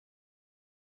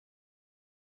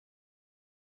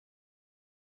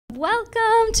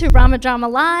Welcome to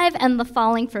RomaDrama Live and the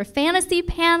Falling for Fantasy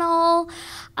panel.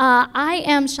 I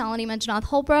am Shawlini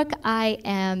Manjunath-Holbrook. I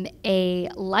am a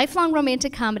lifelong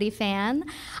romantic comedy fan.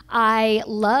 I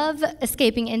love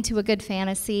escaping into a good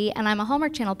fantasy, and I'm a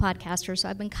Hallmark Channel podcaster, so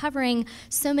I've been covering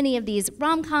so many of these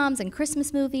rom-coms and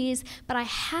Christmas movies, but I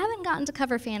haven't gotten to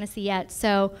cover fantasy yet,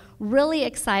 so really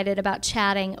excited about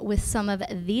chatting with some of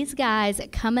these guys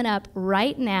coming up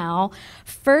right now.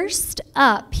 First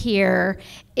up here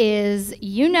is,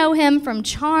 you know him from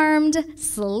Charmed,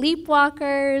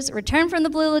 Sleepwalkers, Return from the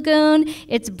Blue Lagoon.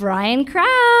 It's Brian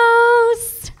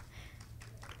Krause.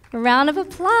 A round of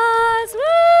applause.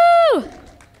 Woo!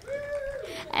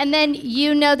 And then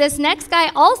you know this next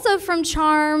guy, also from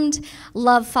Charmed,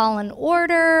 Love, Fallen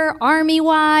Order, Army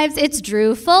Wives. It's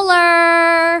Drew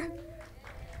Fuller.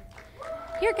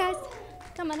 Here, guys.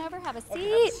 Come on over, have a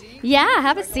seat. Yeah,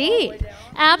 have a seat.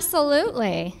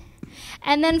 Absolutely.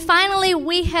 And then finally,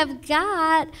 we have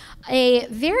got a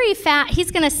very he's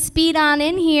going to speed on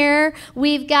in here.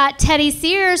 We've got Teddy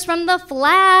Sears from The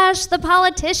Flash, The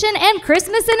Politician, and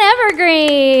Christmas in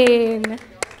Evergreen.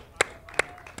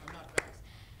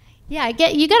 Yeah,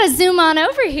 you got to zoom on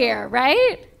over here,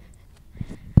 right?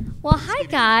 Well, hi,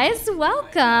 guys.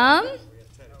 Welcome.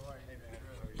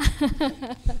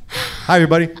 Hi,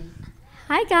 everybody.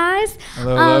 Hi, guys.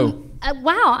 Hello, hello.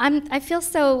 Wow, I feel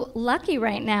so lucky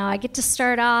right now. I get to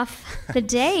start off the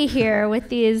day here with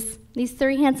these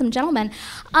three handsome gentlemen.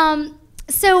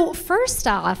 So first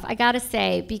off, I gotta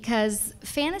say, because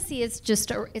fantasy is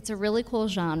it's a really cool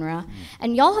genre,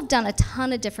 and y'all have done a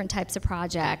ton of different types of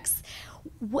projects.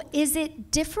 Is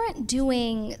it different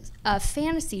doing a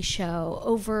fantasy show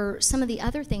over some of the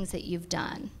other things that you've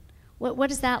done?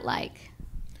 What is that like?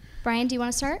 Brian, do you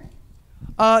want to start?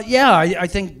 Yeah, I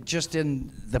think just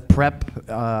in the prep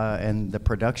and the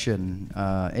production,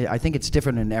 I think it's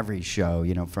different in every show,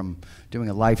 you know, from doing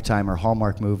a Lifetime or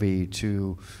Hallmark movie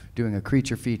to doing a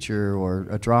creature feature or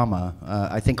a drama.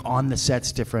 I think on the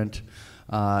set's different.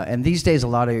 And these days, a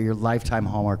lot of your Lifetime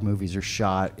Hallmark movies are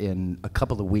shot in a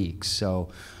couple of weeks. So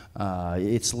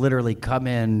it's literally come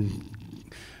in,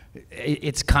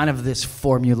 it's kind of this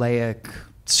formulaic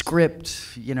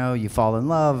script, you know, you fall in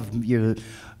love,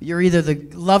 you're either the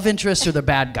love interest or the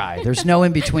bad guy. There's no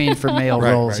in between for male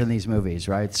roles in these movies,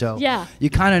 right? So yeah, you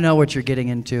kind of know what you're getting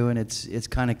into, and it's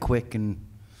kind of quick and.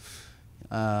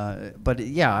 But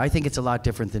yeah, I think it's a lot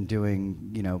different than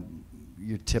doing, you know,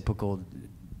 your typical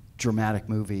dramatic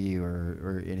movie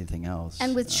or anything else.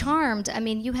 And with Charmed, I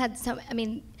mean, you had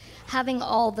having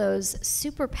all those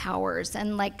superpowers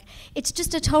and like, it's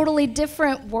just a totally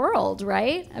different world,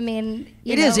 right? I mean,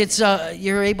 it is. It's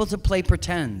you're able to play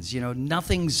pretends. You know,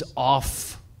 nothing's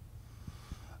off.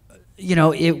 You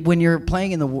know, when you're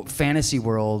playing in the fantasy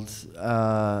world,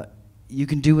 you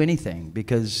can do anything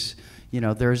because you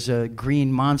know there's a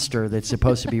green monster that's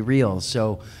supposed to be real.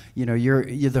 So you know, you're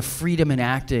the freedom in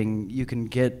acting. You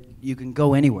can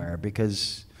go anywhere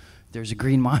because there's a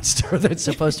green monster that's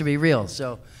supposed to be real.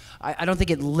 So I don't think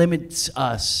it limits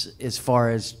us as far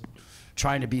as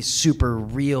trying to be super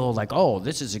real, like, oh,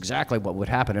 this is exactly what would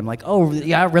happen. I'm like, oh,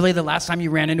 yeah, really? The last time you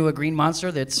ran into a green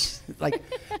monster, that's like,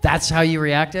 that's how you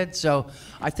reacted? So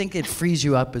I think it frees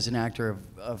you up as an actor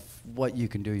of what you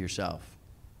can do yourself.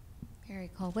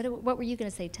 Very cool. What were you going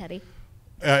to say, Teddy?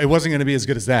 It wasn't going to be as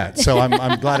good as that, so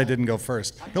I'm glad I didn't go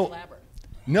first.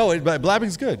 No,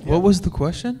 blabbing's good. Yeah. What was the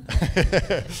question?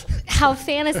 How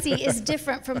fantasy is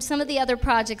different from some of the other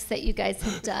projects that you guys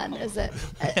have done. Is it?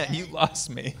 You lost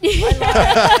me. You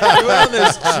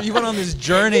went on this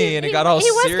journey, and it got all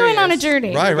serious. He was going on a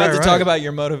journey. Right. To talk about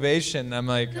your motivation. I'm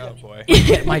like, oh boy.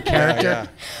 My character. Yeah.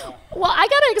 Well, I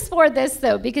got to explore this,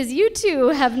 though, because you two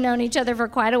have known each other for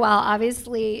quite a while,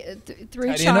 obviously,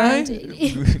 through Charmed.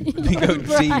 We go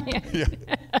deep. Yeah.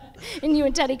 And you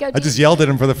and Teddy go deep. I just yelled at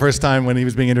him for the first time when he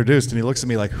was being introduced, and he looks at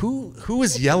me like, who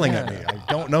is yelling at me?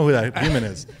 I don't know who that human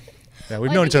is. Yeah,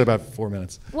 we've known each other about 4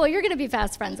 minutes. Well, you're going to be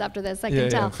fast friends after this, I can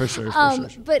tell. Yeah, for sure.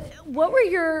 But what were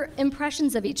your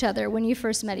impressions of each other when you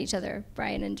first met each other,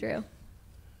 Brian and Drew?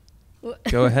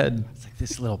 Go ahead. It's like,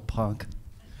 this little punk.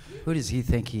 Who does he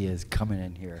think he is coming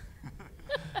in here?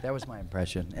 That was my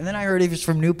impression. And then I heard he was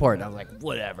from Newport, and I was like,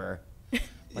 whatever.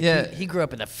 Like yeah. He grew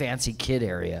up in the fancy kid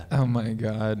area. Oh, my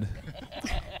God.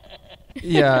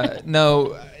 Yeah,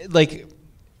 no, like,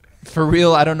 for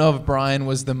real, I don't know if Brian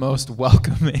was the most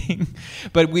welcoming.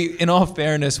 But in all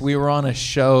fairness, we were on a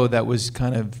show that was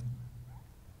kind of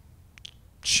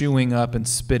chewing up and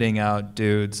spitting out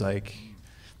dudes, like,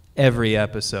 every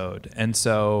episode. And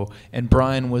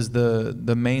Brian was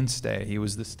the mainstay. He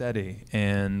was the steady.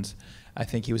 And I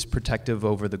think he was protective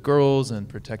over the girls and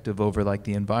protective over like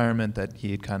the environment that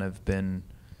he had kind of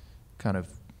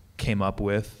came up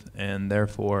with, and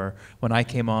therefore when I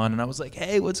came on and I was like,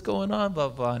 hey, what's going on, blah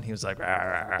blah, and he was like, rah,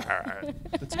 rah, rah, rah.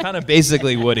 That's kind of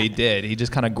basically what he did. He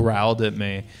just kind of growled at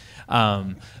me.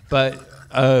 But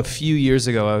a few years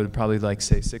ago, I would probably like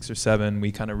say 6 or 7,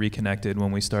 we kind of reconnected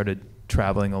when we started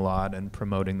traveling a lot and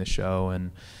promoting the show,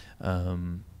 and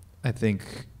I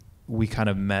think we kind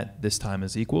of met this time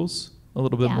as equals a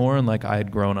little bit more, and like I had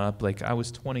grown up, like I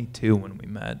was 22 when we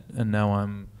met, and now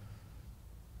I'm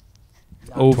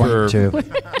over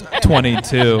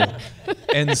 22.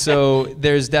 And so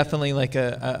there's definitely like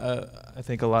I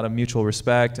think a lot of mutual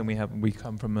respect, and we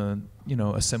come from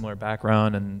a similar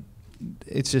background, and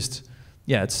it's just,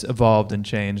 it's evolved and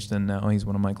changed, and now he's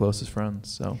one of my closest friends.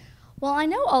 So. Well, I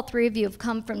know all 3 of you have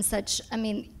come from so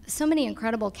many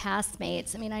incredible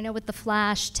castmates. I mean, I know with The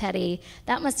Flash, Teddy,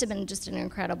 that must have been just an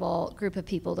incredible group of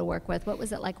people to work with. What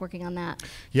was it like working on that?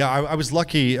 Yeah, I was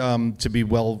lucky to be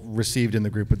well received in the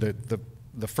group.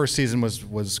 The first season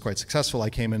was quite successful. I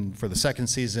came in for the second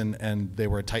season, and they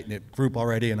were a tight-knit group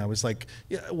already, and I was like,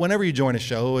 whenever you join a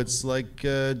show, it's like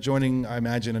joining, I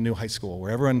imagine, a new high school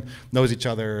where everyone knows each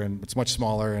other, and it's much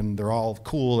smaller, and they're all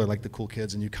cool, they're like the cool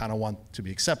kids, and you kind of want to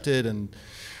be accepted, and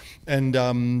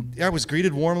I was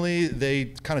greeted warmly. They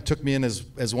kind of took me in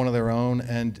as one of their own,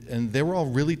 and they were all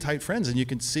really tight friends, and you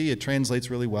can see it translates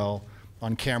really well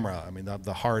on camera. I mean,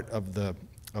 the heart of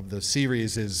the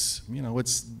series is,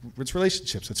 it's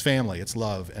relationships, it's family, it's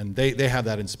love, and they have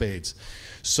that in spades.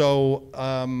 So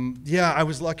I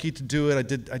was lucky to do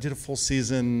it. I did a full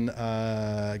season,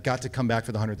 got to come back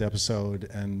for the 100th episode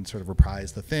and sort of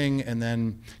reprise the thing, and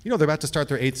then they're about to start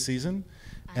their 8th season.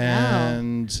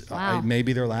 And wow.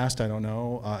 Maybe their last, I don't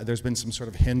know. There's been some sort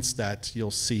of hints that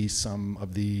you'll see some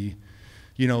of the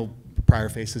prior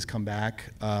faces come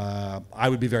back. I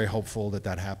would be very hopeful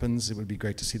that happens. It would be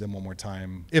great to see them one more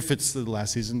time, if it's the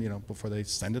last season, before they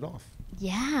send it off.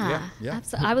 Yeah.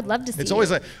 Absolutely. I would love to see. It's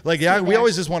always we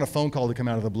always just want a phone call to come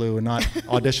out of the blue and not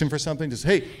audition for something. Just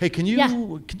hey, can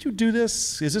you do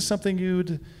this? Is this something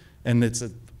you'd? And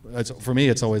for me,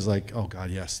 it's always like, oh God,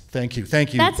 yes, thank you.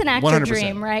 That's an actor 100%.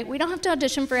 dream, right? We don't have to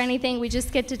audition for anything. We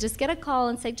just get a call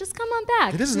and say, just come on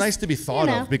back. It is nice to be thought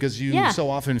of, because you so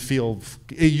often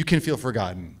you can feel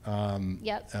forgotten.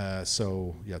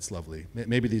 So it's lovely.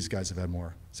 Maybe these guys have had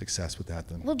more success with that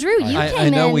than. Well, Drew, you came in. I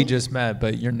know we just met,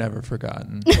 but you're never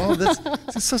forgotten. Oh,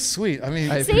 that's so sweet. I mean,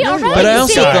 see, already, but I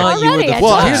also thought you were the.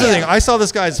 Well, here's the thing. I saw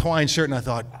this guy's Hawaiian shirt and I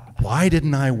thought, why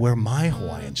didn't I wear my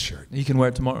Hawaiian shirt? You can wear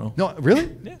it tomorrow. No,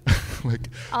 really? Yeah.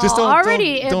 Just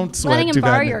don't sweat letting him too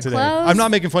borrow bad your today. clothes? I'm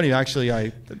not making fun of you. Actually,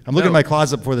 I'm looking at my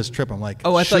closet before this trip. I'm like,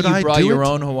 I thought you brought your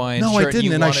own Hawaiian shirt. No, I didn't,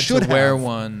 you and I should wear have.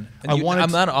 one.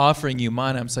 I'm not offering you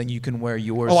mine. I'm saying you can wear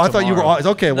yours. Oh, I thought you were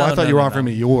okay. Well, No, I thought no, you were no, offering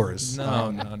no. me yours.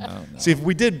 No. See, if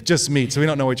we did just meet, so we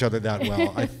don't know each other that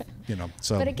well.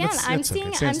 So. But again, I'm that's seeing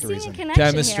okay. a Reason. connection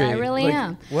Chemistry. here. I really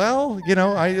am. Well,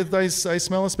 I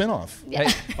smell a spinoff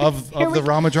of the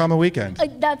RomaDrama weekend.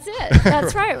 That's it.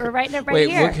 That's right. We're writing it right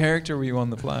here. What character were you on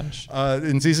The Flash?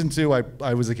 In season 2,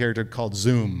 I was a character called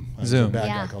Zoom. I was a bad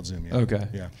guy called Zoom. Yeah. Okay.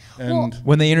 Yeah. And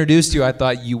when they introduced you, I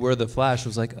thought you were The Flash. I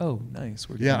was like, oh, nice.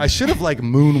 I should have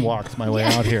moonwalked my way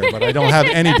out here, but I don't have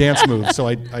any dance moves, so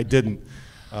I didn't.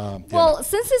 Well,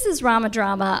 since this is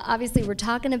RomaDrama, obviously we're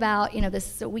talking about,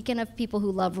 this is a weekend of people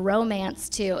who love romance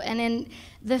too. And in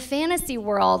the fantasy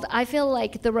world, I feel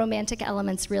like the romantic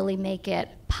elements really make it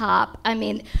pop. I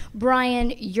mean,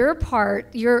 Brian, your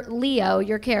Leo,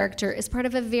 your character, is part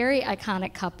of a very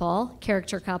iconic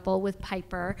character couple with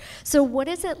Piper. So what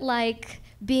is it like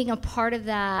being a part of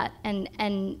that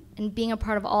and being a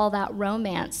part of all that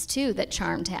romance too that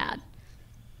Charmed had?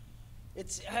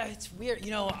 It's weird,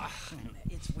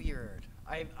 it's weird.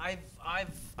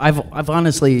 I've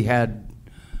honestly had,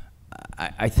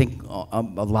 I think a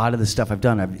lot of the stuff I've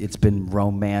done, it's been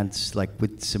romance,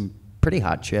 with some pretty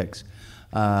hot chicks.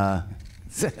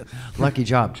 Lucky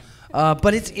job.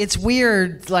 But it's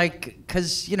weird,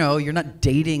 because you're not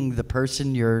dating the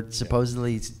person you're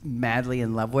supposedly madly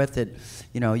in love with.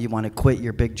 You want to quit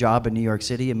your big job in New York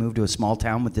City and move to a small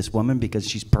town with this woman because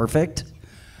she's perfect.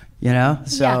 So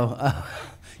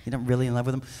you're not really in love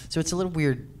with them. So it's a little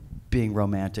weird being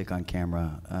romantic on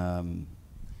camera.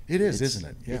 It is, isn't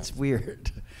it? Yeah. It's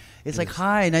weird. It's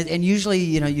hi, and usually,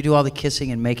 you do all the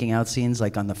kissing and making out scenes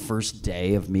on the first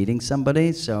day of meeting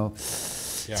somebody. So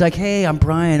it's hey, I'm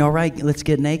Brian. All right, let's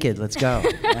get naked. Let's go.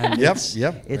 And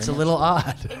It's a little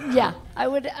odd. Yeah, I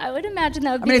would imagine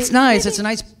that would be. I mean, it's nice. It's a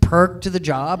nice perk to the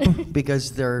job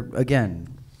because they're, again,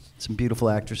 some beautiful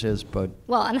actresses, but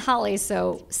Well, and Holly's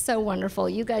so wonderful.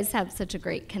 You guys have such a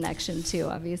great connection too,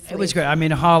 obviously. it was great. I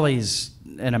mean, Holly's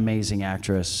an amazing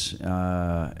actress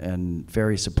and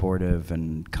very supportive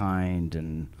and kind,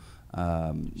 and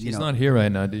She's not here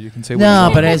right now, dude. You can say no,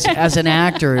 what but as an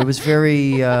actor, it was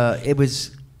very. It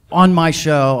was on my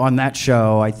show, on that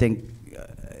show. I think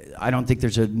I don't think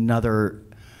there's another.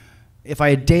 If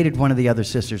I had dated one of the other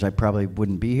sisters, I probably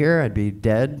wouldn't be here. I'd be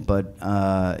dead. But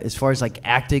as far as like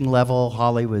acting level,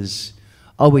 Holly was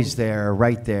always there,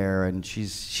 right there, and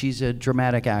she's a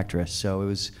dramatic actress. So it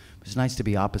was nice to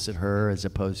be opposite her, as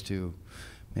opposed to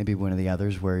maybe one of the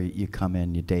others where you come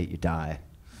in, you date, you die,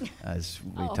 as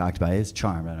we talked about. It's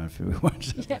Charmed. I don't know if you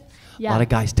watched it. Yeah. A lot of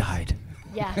guys died.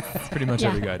 Yeah. Pretty much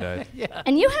every guy died.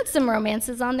 And you had some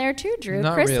romances on there too, Drew.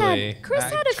 Not Chris really. Chris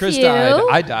had a Chris few. died.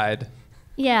 I died.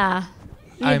 Yeah.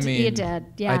 I You mean, did.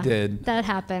 Yeah. I did. That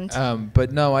happened.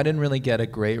 But no, I didn't really get a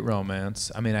great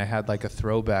romance. I mean, I had like a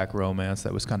throwback romance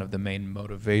that was kind of the main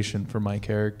motivation for my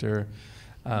character.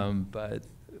 But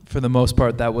for the most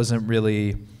part, that wasn't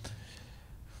really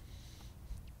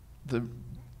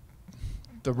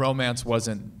the romance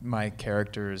wasn't my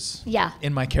character's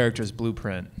in my character's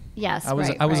blueprint. Yes. I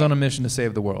was on a mission to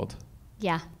save the world.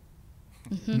 Yeah.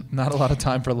 Not a lot of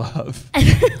time for love. I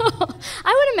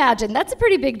would imagine that's a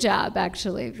pretty big job,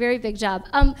 actually, very big job.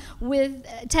 With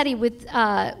Teddy, with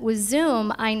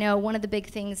Zoom, I know one of the big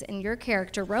things in your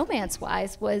character,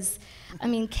 romance-wise, was, I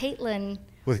mean, Caitlin.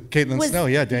 With Caitlin Snow,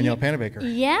 Danielle Panabaker.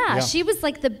 Yeah, she was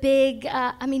like the big.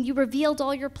 I mean, you revealed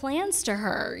all your plans to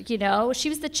her. You know, she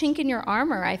was the chink in your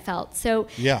armor. I felt so.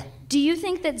 Yeah. Do you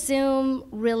think that Zoom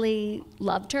really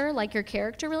loved her, like your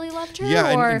character really loved her?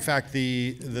 Yeah, or? in fact,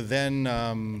 the then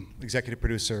executive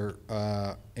producer,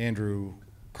 Andrew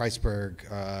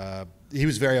Kreisberg, he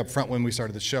was very upfront when we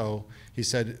started the show. He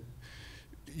said,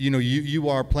 you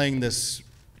are playing this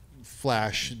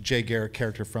Flash, Jay Garrick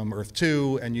character from Earth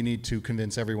 2, and you need to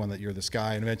convince everyone that you're this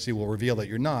guy, and eventually we'll reveal that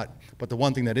you're not. But the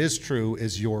one thing that is true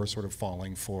is you're sort of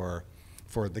falling for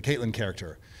the Caitlin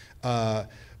character.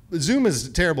 Zoom is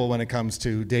terrible when it comes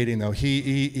to dating, though.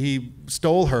 He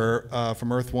stole her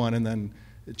from Earth 1 and then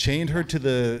chained her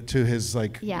to his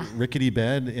rickety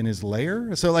bed in his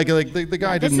lair. So the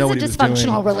guy didn't know what he was doing. This is a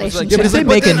dysfunctional relationship. Did they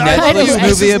make a Netflix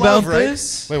movie about right?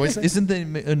 this? Wait, what's that? Isn't there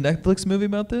a Netflix movie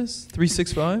about this?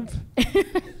 365?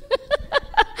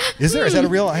 Is there? Is that a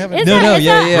real? I haven't.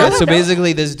 Yeah. So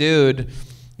basically, this dude,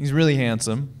 he's really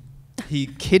handsome. He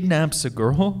kidnaps a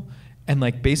girl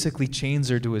and basically chains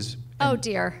her to his. Oh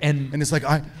dear. And it's like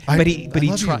but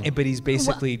he's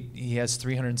basically he has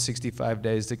 365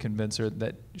 days to convince her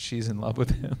that she's in love with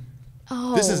him.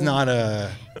 Oh. This is not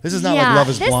like Love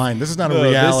Is Blind. This is not a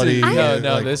reality.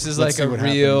 This is like a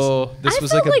real. This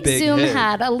was like a big Zoom hit.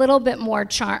 had a little bit more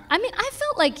charm. I mean, I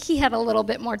felt like he had a little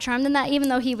bit more charm than that, even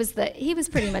though he was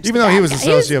pretty much. Even though he was a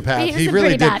sociopath, he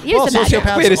really did. Well,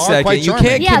 sociopaths wait a are second, quite you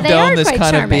charming. can't condone this quite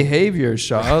kind of charming. behavior,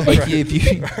 Shaw. Like if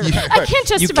you I can't you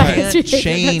justify his can't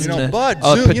behavior. chain but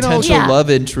a Zoom, potential Yeah. love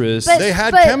interest They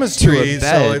had But- to chemistry, a so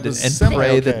bed it was and semi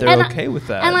pray that they're And okay with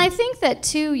that. And I think that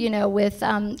too, with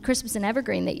Christmas in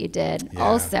Evergreen that you did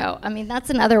also. I mean,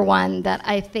 that's another one that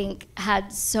I think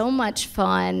had so much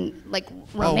fun, like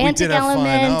romantic we did have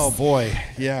elements. fun. Oh boy,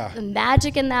 yeah. The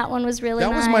magic in that one was really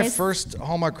That nice. was my first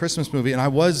Hallmark Christmas movie, and I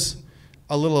was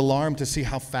a little alarmed to see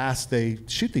how fast they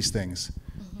shoot these things.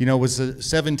 It was a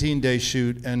 17-day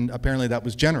shoot, and apparently that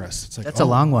was generous. It's like, That's a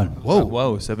long one.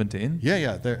 Whoa. 17?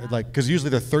 Yeah. They're because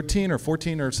usually they're 13 or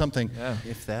 14 or something. Yeah.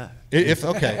 If that.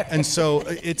 Okay. And so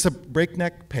it's a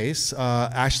breakneck pace.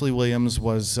 Ashley Williams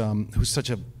was who's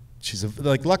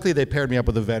luckily they paired me up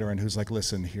with a veteran who's like,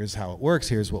 listen, here's how it works.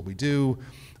 Here's what we do.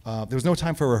 There was no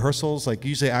time for rehearsals.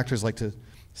 Usually actors like to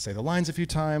say the lines a few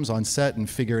times on set and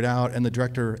figure it out. And the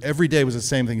director every day was the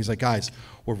same thing. He's like, guys,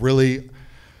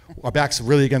 our back's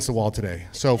really against the wall today.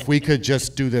 So if we could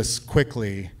just do this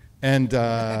quickly and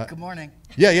Good morning.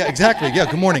 Yeah, exactly. Yeah,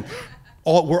 good morning.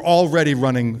 We're already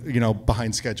running,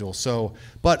 behind schedule. So,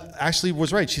 but Ashley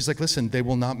was right. She's like, listen, they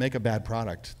will not make a bad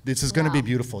product. This is going to be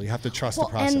beautiful. You have to trust the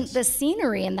process. And the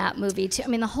scenery in that movie too. I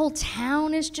mean, the whole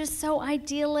town is just so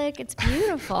idyllic. It's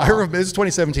beautiful. I remember, this is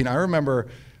 2017. I remember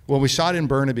when we shot in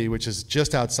Burnaby, which is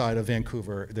just outside of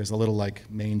Vancouver. There's a little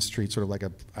main street, sort of like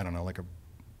a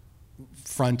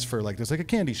front for there's a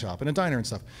candy shop and a diner and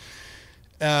stuff.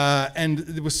 And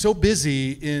it was so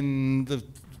busy in the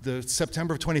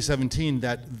September of 2017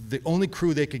 that the only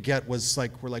crew they could get was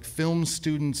were film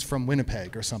students from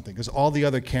Winnipeg or something, because all the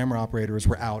other camera operators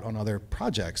were out on other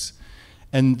projects,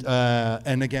 and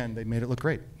again they made it look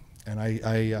great, and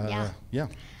I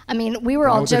I mean, we were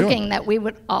know all what they're doing. joking that we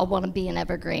would all want to be in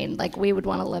Evergreen. Like, we would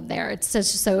want to live there. It's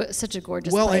such a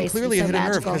gorgeous Well, place. and clearly and it so hit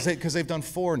a nerve magical. because they've done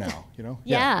 4 now. You know.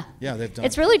 Yeah. Yeah, they've done.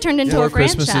 It's really turned into Four a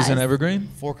franchise. Christmases in Evergreen.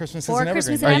 4 Christmases 4 in Evergreen.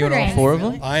 Christmases Are in you in all Evergreen. 4 of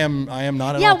them? I am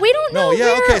not at Yeah, all. we don't know. No, yeah,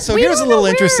 where, okay. So we here's a don't little know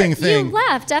where interesting thing. You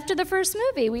left after the first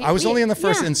movie. I was only in the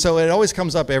first, yeah. and so it always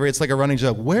comes up it's like a running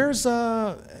joke. Where's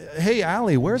hey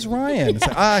Allie, where's Ryan? It's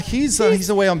like, he's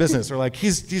away on business, or like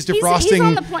he's defrosting.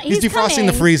 on the He's defrosting coming.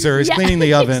 the freezer. He's Yeah, cleaning the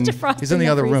he's oven. defrosting He's in the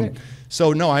the other room. freezer.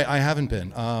 So no, I haven't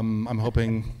been. I'm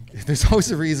hoping. There's always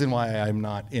a reason why I'm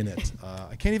not in it.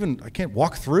 I can't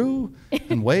walk through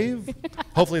and wave.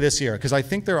 Hopefully this year, because I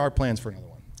think there are plans for another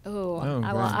one. Oh, great.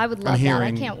 I would love that. I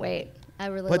hearing- can't wait. I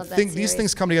really But love that these series.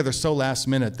 things come together so last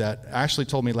minute that Ashley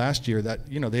told me last year that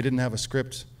they didn't have a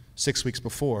script 6 weeks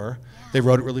before. They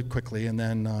wrote it really quickly, and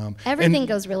then Everything and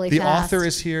goes really the fast. The author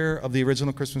is here of the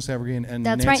original Christmas Evergreen, and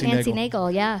That's Nancy right, Nancy Nagel,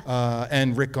 Nagel, yeah.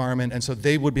 and Rick Garman, and so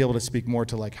they would be able to speak more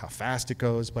to like how fast it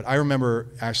goes. But I remember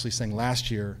Ashley saying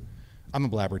last year, I'm a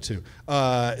blabber too,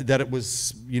 that it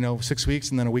was 6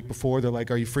 weeks, and then a week before they're like,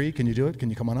 "Are you free? Can you do it?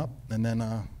 Can you come on up?" And then,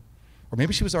 or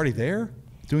maybe she was already there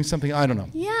doing something. I don't know.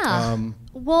 Yeah.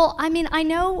 Well, I mean, I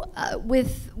know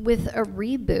with a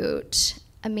reboot.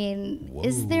 I mean,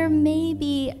 is there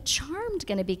maybe Charmed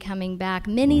going to be coming back?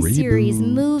 Miniseries,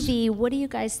 movie? What do you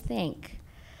guys think?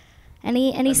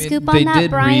 Any scoop on they that, did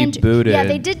Brian? reboot Yeah, it.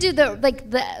 they did do that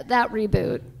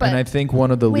reboot. But And I think one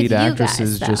of the with lead you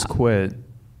actresses guys, just though. quit,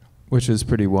 which is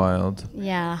pretty wild.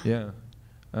 Yeah. Yeah.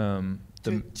 To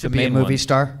The be a main movie one.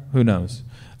 star? Who knows?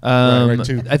 Right,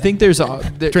 to I think there's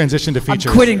transition to I'm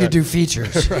features. quitting to do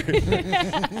features.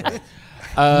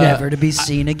 Never to be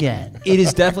seen again. It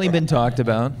has definitely been talked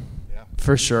about,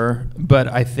 for sure. But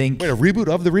I think Wait, a reboot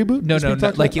of the reboot? no, is being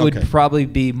talked like it about? would probably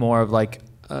be more of like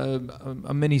a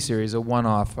miniseries, a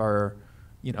one-off, or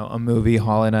a movie.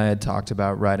 Holly and I had talked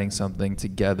about writing something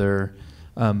together,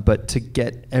 but to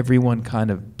get everyone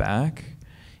kind of back,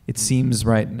 it seems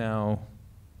right now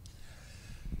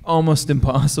almost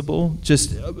impossible.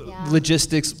 Just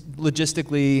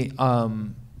logistically,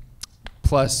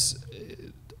 plus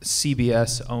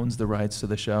CBS owns the rights to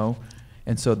the show,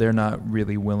 and so they're not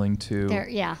really willing to.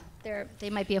 They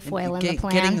might be a foil in the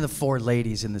plan. Getting the 4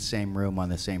 ladies in the same room on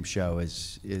the same show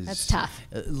is That's tough.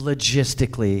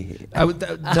 Logistically, I would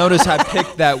notice I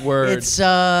picked that word.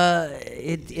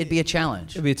 it'd be a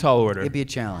challenge. It'd be a tall order. It'd be a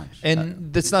challenge.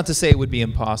 And that's not to say it would be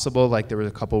impossible. Like there were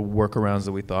a couple workarounds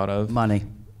that we thought of. Money.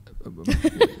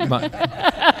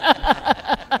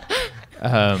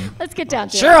 Let's get down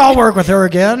to Sure, it. I'll work with her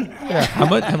again. Yeah. How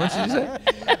much did you say?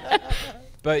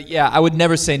 But yeah, I would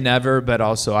never say never, but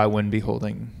also I wouldn't be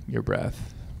holding your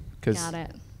breath, because Got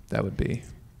it. that would be.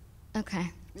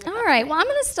 Okay. All right. Well, I'm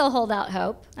going to still hold out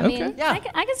hope. I mean, Okay. Yeah.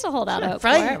 I can still hold out hope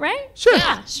right? for it, right? Sure.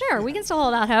 Yeah, sure. We can still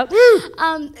hold out hope.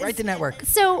 Right to network.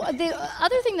 So the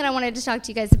other thing that I wanted to talk to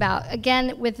you guys about,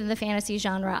 again, within the fantasy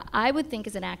genre, I would think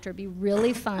as an actor it'd be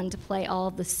really fun to play all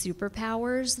of the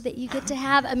superpowers that you get to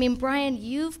have. I mean, Brian,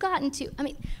 you've gotten to,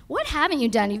 what haven't you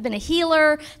done? You've been a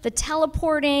healer, the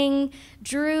teleporting.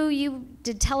 Drew, you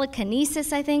did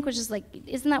telekinesis, I think, which is like,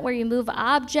 isn't that where you move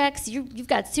objects? You've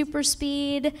got super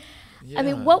speed. I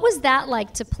mean, what was that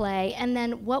like to play? And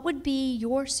then what would be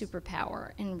your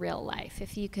superpower in real life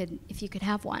if you could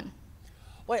have one?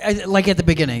 Well, like at the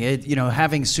beginning,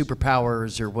 having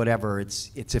superpowers or whatever,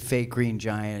 it's a fake green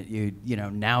giant.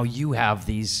 Now you have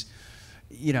these,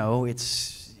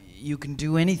 you can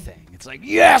do anything. It's like,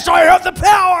 yes, I have the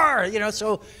power.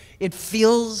 So it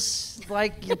feels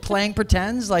like you're playing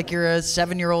pretends, like you're a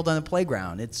 7-year-old on the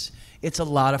playground. It's a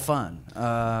lot of fun.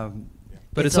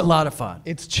 But it's a lot of fun.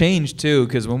 It's changed too,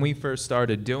 because when we first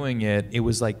started doing it, it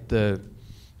was like the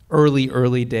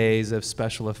early days of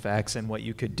special effects and what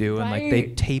you could do, and like they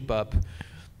tape up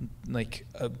like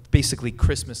basically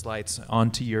Christmas lights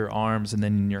onto your arms and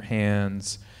then in your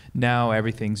hands. Now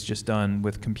everything's just done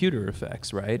with computer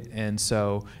effects, right? And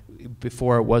so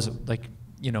before it was like,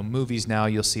 movies now,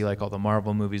 you'll see like all the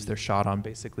Marvel movies, they're shot on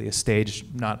basically a stage,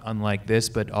 not unlike this,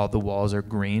 but all the walls are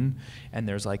green, and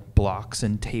there's like blocks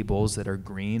and tables that are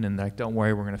green, and like, don't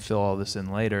worry, we're gonna fill all this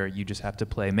in later. You just have to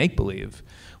play make-believe,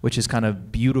 which is kind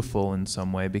of beautiful in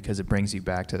some way because it brings you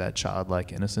back to that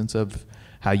childlike innocence of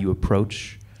how you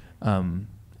approach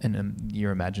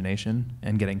your imagination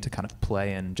and getting to kind of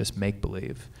play and just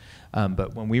make-believe.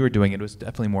 But when we were doing it, it was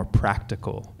definitely more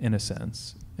practical in a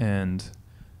sense, and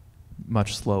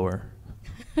much slower.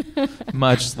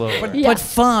 Much slower. But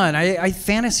fun.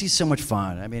 Fantasy's so much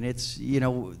fun. I mean, it's,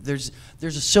 there's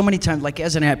so many times, like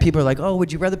as an act, people are like, oh,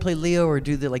 would you rather play Leo or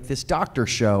do this doctor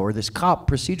show or this cop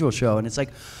procedural show? And it's like,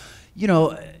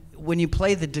 when you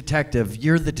play the detective,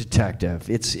 you're the detective.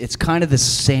 It's kind of the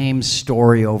same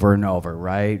story over and over,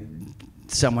 right?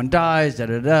 Someone dies,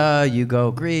 you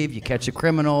go grieve, you catch a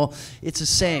criminal. It's the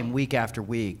same week after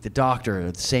week. The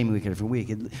doctor, the same week after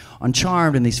week. On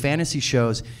Charmed and these fantasy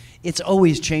shows, it's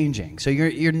always changing. So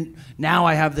you're now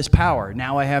I have this power,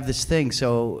 now I have this thing.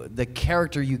 So the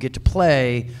character you get to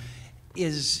play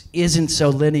isn't so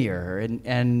linear,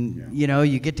 and you know,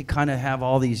 you get to kind of have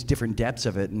all these different depths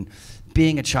of it. And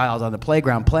being a child on the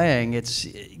playground playing,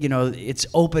 it's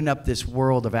opened up this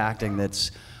world of acting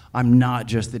that's, I'm not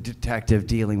just the detective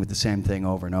dealing with the same thing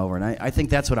over and over. And I think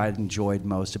that's what I enjoyed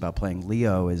most about playing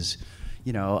Leo is,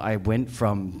 you know, I went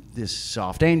from this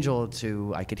soft angel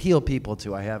to I could heal people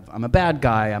to I'm a bad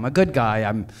guy, I'm a good guy,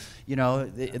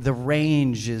 the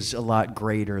range is a lot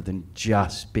greater than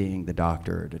just being the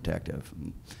doctor or detective.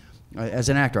 As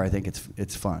an actor, I think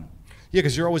it's fun. Yeah,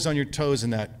 because you're always on your toes in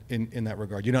that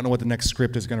regard. You don't know what the next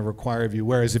script is going to require of you.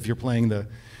 Whereas if you're playing the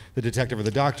detective or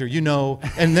the doctor, you know,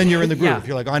 and then you're in the group. Yeah.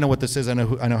 You're like, I know what this is. I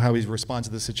know how he responds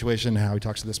to this situation, how he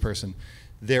talks to this person.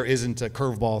 There isn't a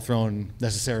curveball thrown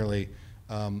necessarily.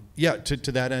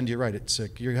 To that end, you're right. It's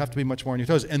you have to be much more on your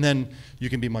toes, and then you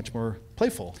can be much more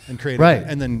playful and creative. Right.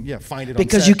 And then find it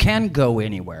because on set. you can go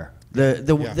anywhere.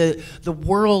 The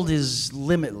world is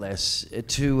limitless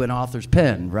to an author's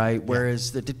pen, right?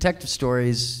 Whereas the detective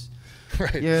stories,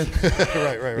 right. You're,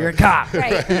 right. You're a cop.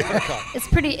 Right.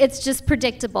 It's just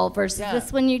predictable versus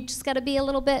this one. You just got to be a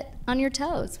little bit on your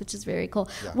toes, which is very cool.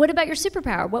 Yeah. What about your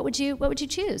superpower? What would you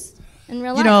choose in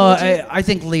real life? You know, I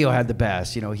think Leo had the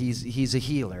best. You know, he's a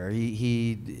healer.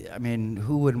 I mean,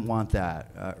 who wouldn't want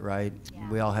that, right? Yeah.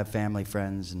 We all have family,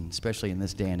 friends, and especially in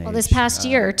this day and age. Well, this past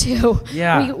year too.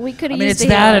 Yeah. We could have used it's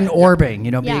that healer. and orbing.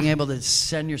 You know, being able to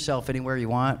send yourself anywhere you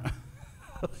want.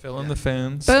 Fill in the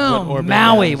fans. Boom,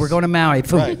 Maui. We're going to Maui.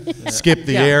 Right. Skip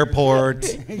the airport.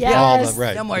 Yes. All the,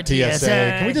 right. No more TSA. TSA.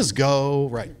 Can we just go?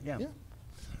 Right. Yeah.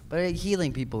 But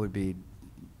healing people would be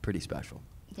pretty special.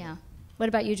 Yeah. What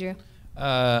about you, Drew?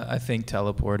 I think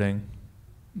teleporting,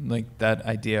 like that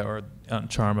idea, or on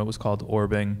Charm it was called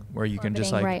orbing, where you can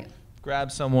just like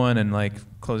grab someone and like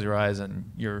close your eyes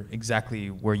and you're exactly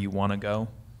where you want to go.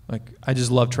 Like, I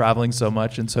just love traveling so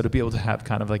much, and so to be able to have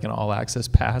kind of like an all-access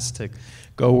pass to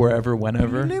go wherever,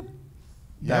 whenever,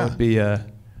 that would be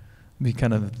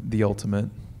kind of the ultimate.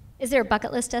 Is there a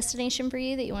bucket list destination for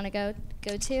you that you want to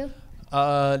go to?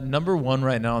 Number one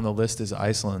right now on the list is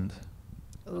Iceland.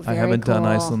 Ooh, I haven't done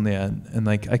Iceland yet, and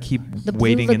like I keep the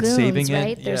waiting Blue Lagoons, and saving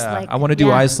right? it. There's I want to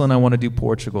do Iceland. I want to do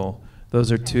Portugal.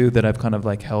 Those are two that I've kind of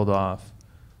like held off,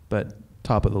 but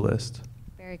top of the list.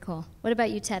 Very cool. What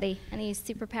about you, Teddy? Any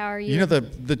superpower you? You know,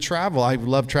 the travel, I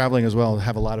love traveling as well,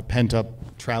 have a lot of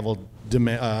pent-up travel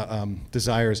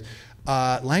desires.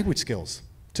 Language skills.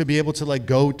 To be able to like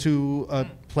go to a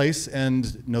place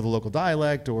and know the local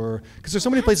dialect, or because there's so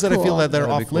many places that I feel that are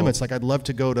off limits. Like I'd love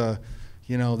to go to,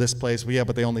 you know, this place,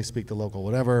 but they only speak the local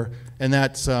whatever. And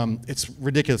that's, it's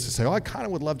ridiculous to say, I kind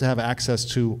of would love to have access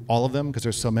to all of them because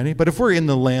there's so many. But if we're in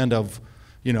the land of,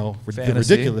 you know, the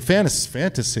ridiculous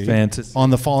fantasy on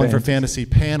the Falling for Fantasy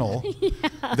panel,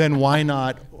 then why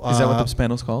not? Is that what this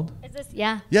panel's called? Is this,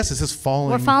 yeah. Yes, this is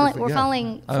falling. We're falling for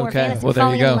okay. fantasy. Well,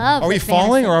 there you go. Are we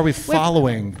falling or are we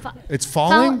following? It's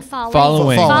falling?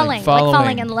 Following. Like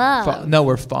falling in love. No,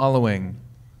 we're following.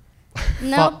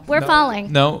 No, we're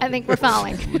falling. No. I think we're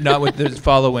falling. Not with there's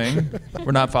following.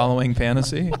 We're not following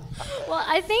fantasy. Well,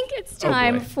 I think it's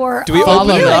time for Do we all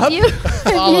open of you. it up? If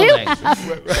you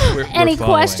have We're any following.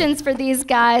 questions for these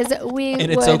guys, we And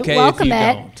would it's okay welcome if you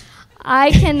it. don't.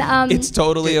 I can. It's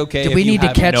totally okay. Do if we you need to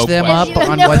have catch no them questions. up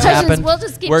on no what's questions, happened? We'll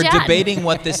just keep We're chatting. debating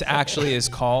what this actually is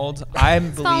called. I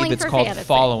believe it's called fantasy.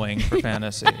 following for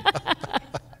fantasy.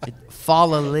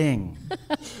 Following.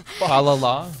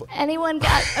 Fa-la-la. Anyone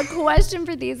got a question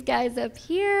for these guys up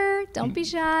here? Don't be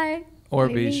shy. Or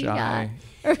Anything be you shy. got?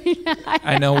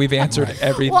 I know we've answered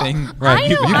everything. Well, right. I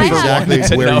know You I know have-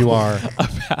 exactly where you are.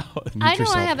 About. I know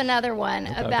yourself. I have another one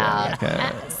about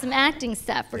okay. some acting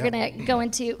stuff. We're going to go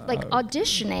into like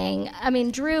auditioning. I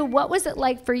mean, Drew, what was it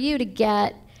like for you to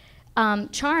get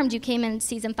Charmed? You came in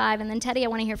season 5, and then Teddy, I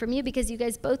want to hear from you because you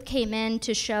guys both came in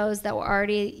to shows that were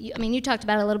already, I mean, you talked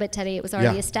about it a little bit, Teddy, it was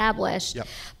already established. Yep.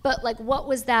 But like, what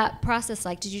was that process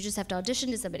like? Did you just have to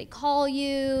audition? Did somebody call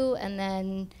you? And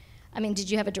then, I mean, did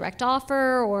you have a direct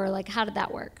offer, or like, how did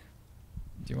that work?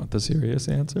 Do you want the serious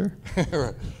answer?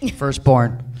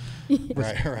 Firstborn.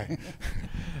 Right.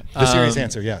 The serious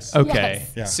answer, yes. Okay.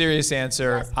 Yes. Yeah. Serious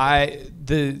answer.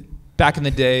 Yes. Back in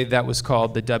the day, that was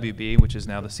called the WB, which is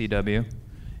now the CW,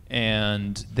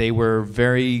 and they were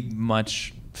very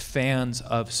much fans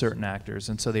of certain actors,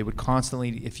 and so they would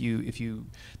constantly,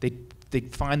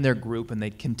 they'd find their group and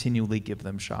they'd continually give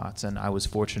them shots. And I was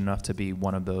fortunate enough to be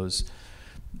one of those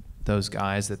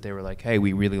guys that they were like, hey,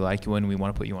 we really like you and we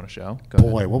want to put you on a show.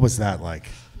 Boy, what was that like?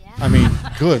 I mean,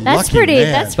 good, That's lucky pretty.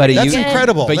 man. That's That's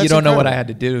incredible. But That's you don't know what I incredible. had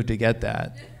to do to get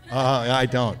that. I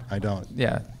don't.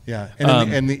 Yeah. Yeah,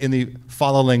 and in the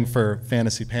following for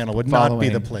fantasy panel would not be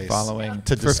the place. Following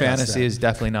to for discuss fantasy that. is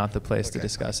definitely not the place to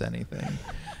discuss anything.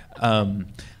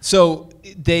 So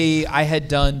I had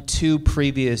done 2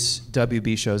 previous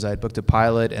WB shows. I had booked a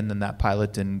pilot, and then that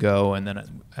pilot didn't go, and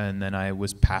then I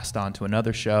was passed on to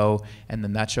another show, and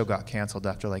then that show got canceled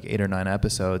after like 8 or 9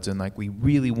 episodes. And like, we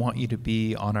really want you to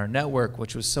be on our network,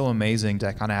 which was so amazing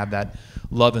to kind of have that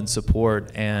love and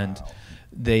support. And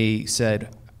they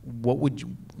said, what would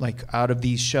you like out of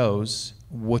these shows?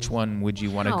 Which one would you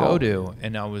want to go to?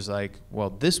 And I was like, well,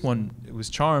 this one, it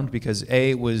was Charmed because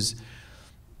it was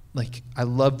like, I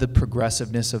love the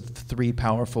progressiveness of 3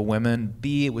 powerful women.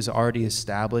 B, it was already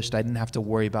established. I didn't have to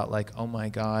worry about like, oh my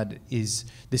God, is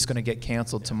this going to get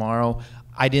canceled tomorrow?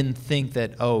 I didn't think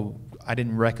that, I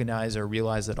didn't recognize or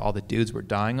realize that all the dudes were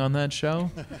dying on that show.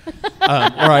 Or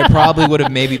I probably would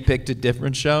have maybe picked a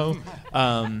different show.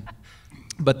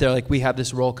 But they're like, we have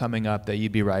this role coming up that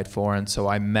you'd be right for. And so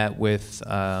I met with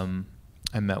one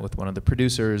of the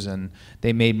producers, and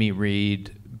they made me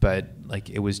read, but like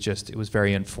it was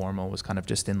very informal. It was kind of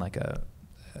just in like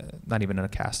not even in a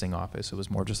casting office. It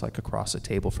was more just like across a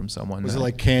table from someone. Was it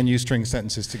like, can you string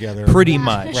sentences together? Pretty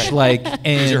much. Right. Like, and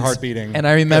is your heart beating? And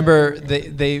I remember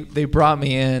they brought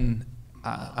me in.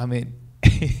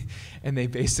 And they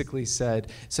basically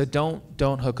said, so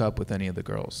don't hook up with any of the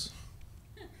girls.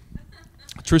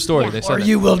 True story. Yeah. They said Or that.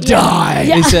 you will die.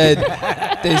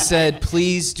 Yeah. They said,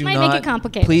 please do Might not. make it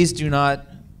complicated. Please do not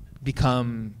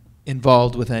become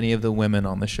involved with any of the women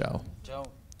on the show.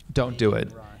 Don't do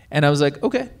it. And I was like,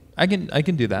 okay, I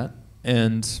can do that.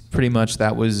 And pretty much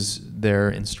that was their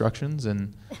instructions,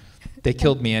 and they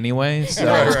killed me anyway. So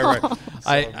right.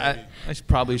 I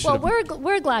probably should. Well, have.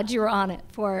 we're glad you were on it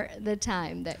for the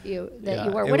time that you were.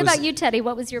 it What was- about you, Teddy?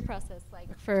 What was your process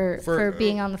like for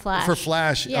being on the Flash? For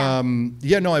Flash, Yeah.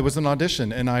 it was an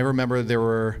audition, and I remember it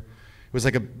was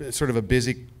like a sort of a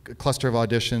busy cluster of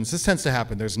auditions. This tends to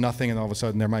happen. There's nothing, and all of a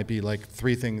sudden there might be like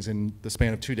 3 things in the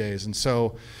span of 2 days, and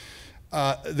so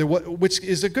which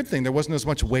is a good thing. There wasn't as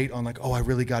much weight on like, I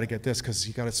really got to get this, because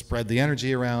you got to spread the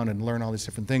energy around and learn all these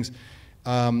different things.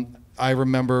 I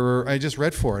remember I just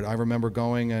read for it. I remember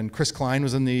going, and Chris Klein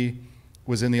was in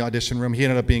the audition room. He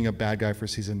ended up being a bad guy for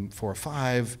season 4 or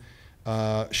 5.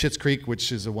 Schitt's Creek,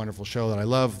 which is a wonderful show that I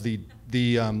love. The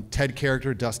Ted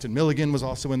character, Dustin Milligan, was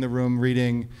also in the room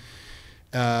reading.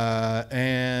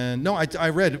 And no, I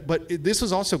read, but this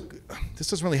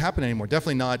doesn't really happen anymore.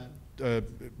 Definitely not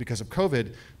because of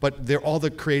COVID, but all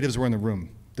the creatives were in the room.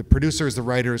 The producers, the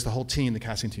writers, the whole team, the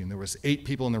casting team. There was 8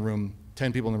 people in the room,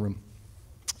 10 people in the room.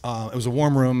 It was a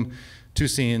warm room, 2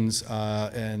 scenes,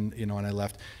 and I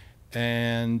left.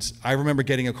 And I remember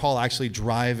getting a call, actually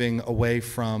driving away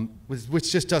from,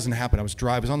 which just doesn't happen. I was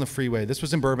on the freeway. This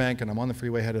was in Burbank, and I'm on the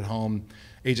freeway headed home.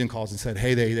 Agent calls and said,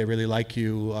 hey, they really like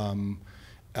you.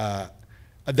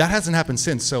 That hasn't happened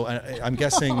since, so I'm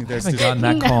guessing there's I haven't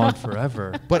gotten that call in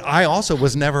forever. But I also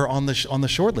was never on the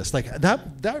short list. Like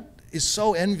that is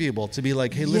so enviable to be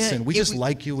like, hey, listen, we just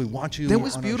like you, we want you. That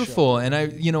was beautiful, and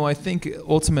I think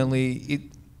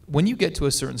ultimately, when you get to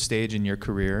a certain stage in your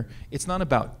career, it's not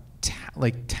about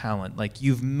talent. Like,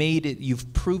 you've made it,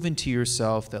 you've proven to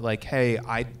yourself that like, hey,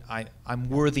 I'm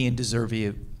worthy and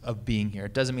deserving of being here.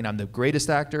 It doesn't mean I'm the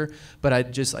greatest actor, but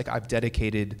I've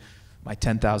dedicated my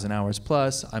 10,000 hours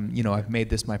plus. I've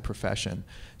made this my profession.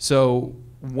 So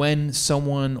when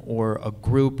someone or a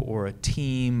group or a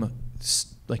team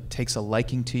takes a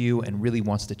liking to you and really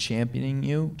wants to champion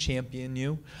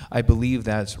you, I believe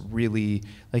that's really,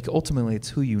 ultimately it's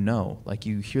who you know. Like,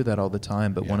 you hear that all the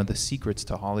time, but one of the secrets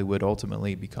to Hollywood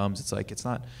ultimately becomes, it's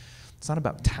not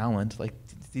about talent. Like,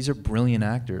 these are brilliant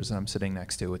actors that I'm sitting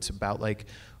next to. It's about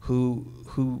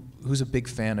who's a big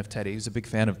fan of Teddy, who's a big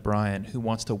fan of Brian, who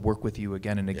wants to work with you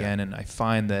again and again. And I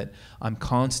find that I'm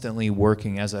constantly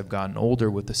working as I've gotten older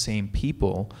with the same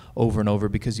people over and over,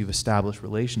 because you've established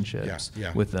relationships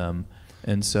with them.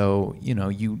 And so,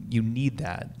 you need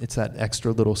that. It's that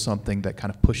extra little something that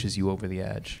kind of pushes you over the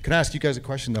edge. Can I ask you guys a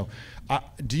question, though?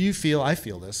 Do you feel, I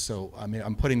feel this, so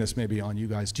I'm putting this maybe on you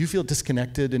guys. Do you feel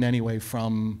disconnected in any way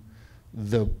from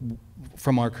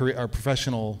our career, our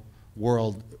professional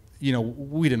world?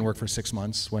 We didn't work for 6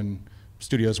 months when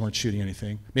studios weren't shooting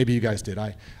anything. Maybe you guys did.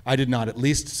 I did not, at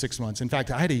least 6 months. In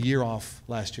fact, I had a year off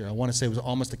last year. I want to say it was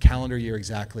almost a calendar year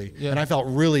exactly. Yeah. And I felt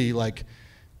really like,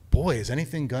 boy, is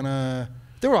anything gonna...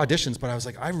 There were auditions, but I was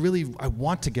like, I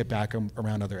want to get back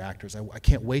around other actors. I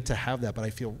can't wait to have that, but I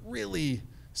feel really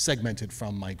segmented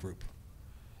from my group.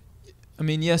 I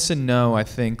mean, yes and no. I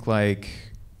think like,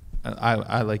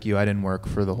 I like you, I didn't work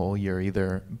for the whole year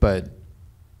either, but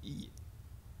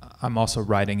I'm also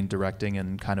writing and directing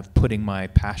and kind of putting my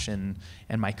passion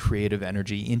and my creative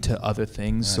energy into other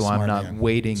things, so I'm not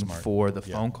waiting for the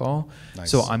phone call. Nice.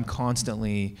 So I'm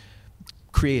constantly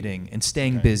creating and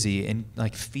staying busy and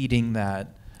like feeding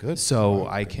that. Good. So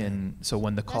I can, so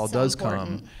when the call does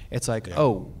come, it's like,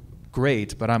 oh,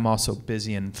 great, but I'm also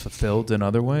busy and fulfilled in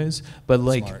other ways. But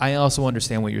like, I also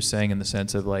understand what you're saying in the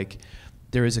sense of like,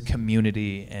 there is a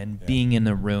community and being in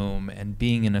a room and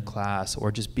being in a class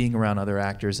or just being around other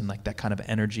actors and like that kind of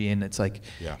energy, and it's like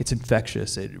it's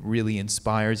infectious. It really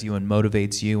inspires you and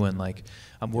motivates you, and like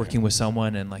I'm working with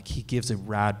someone and like he gives a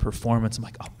rad performance. I'm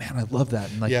like, oh man, I love that,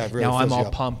 and like really now I'm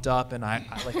all pumped up and I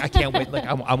can't wait. Like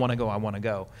I want to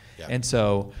go. And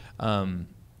so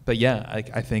but yeah,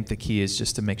 I think the key is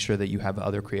just to make sure that you have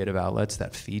other creative outlets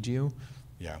that feed you.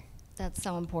 Yeah. That's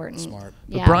so important. Smart.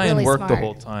 Yeah, but Brian really worked smart. the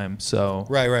whole time, so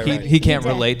right. He can't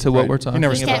relate to what we're talking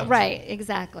about. Right,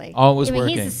 exactly. Always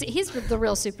working. He's the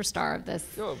real superstar of this.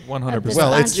 100%.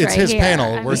 Well, it's his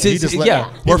panel. We're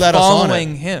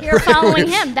following him. You're following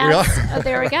him. That's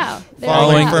there we go.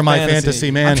 Following for my fantasy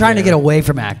man. I'm trying to get away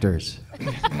from actors.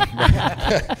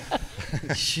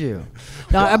 Shoot.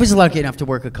 No, I was lucky enough to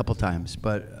work a couple times,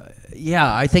 but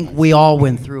yeah, I think we all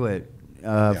went through it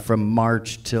from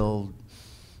March till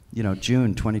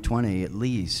June 2020 at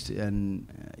least, and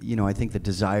I think the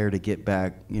desire to get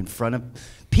back in front of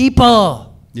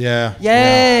people. Yeah.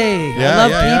 Yay! I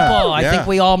love people. I think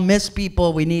we all miss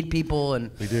people. We need people,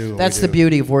 and we do. That's the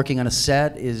beauty of working on a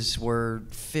set. Is we're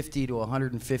 50 to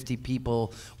 150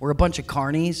 people. We're a bunch of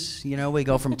carnies. We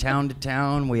go from town to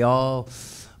town. We all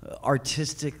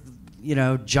artistic,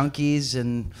 junkies,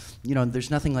 and there's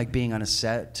nothing like being on a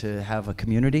set to have a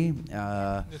community.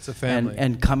 It's a family.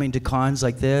 And coming to cons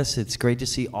like this, it's great to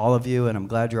see all of you, and I'm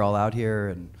glad you're all out here,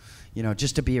 and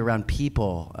just to be around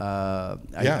people.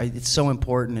 It's so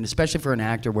important, and especially for an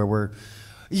actor where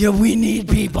we need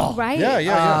people. Right.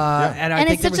 Yeah. And I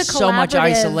think there was so much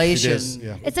isolation.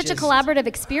 It's such a collaborative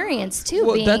experience too.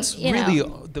 Well, that's really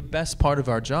the best part of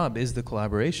our job is the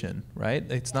collaboration, right?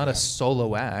 It's not a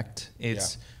solo act.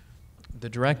 It's the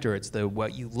director. It's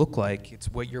what you look like. It's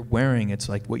what you're wearing. It's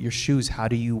like what your shoes. How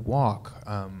do you walk?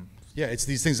 It's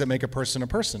these things that make a person a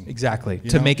person. Exactly.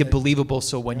 To make it believable,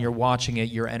 so when you're watching it,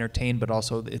 you're entertained, but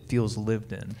also it feels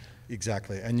lived in.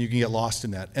 Exactly, and you can get lost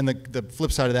in that. And the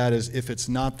flip side of that is if it's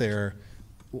not there,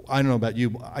 I don't know about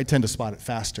you, I tend to spot it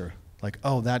faster. Like, I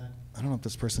don't know if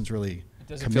this person's really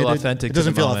doesn't feel authentic. It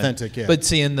doesn't feel authentic, yeah. But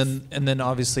see, and then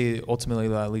obviously, ultimately,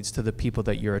 that leads to the people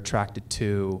that you're attracted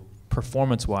to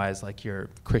performance-wise, like your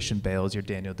Christian Bales, your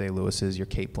Daniel Day-Lewis's, your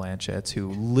Cate Blanchetts, who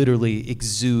literally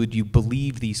exude. You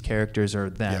believe these characters are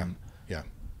them. Yeah.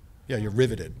 You're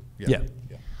riveted. Yeah.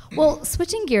 Well,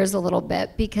 switching gears a little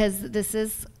bit, because this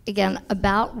is, again,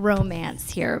 about romance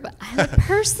here, but I have a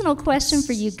personal question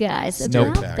for you guys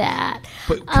about that.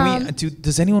 But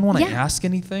does anyone want to ask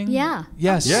anything? Yeah.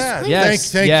 Yes. Yeah.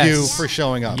 Yes. Thank you for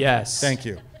showing up. Yes. Thank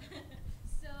you.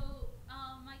 So,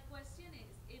 my question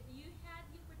is, if you had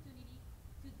the opportunity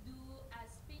to do a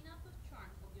spin-off of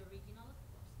Charm, of the original, of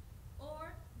course,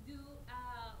 or do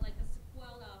like a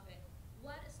sequel of it,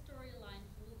 what storyline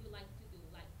would you like to do?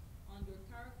 Like, on your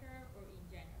character or in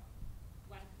general?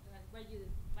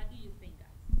 What do you think, guys?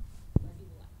 What do you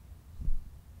like?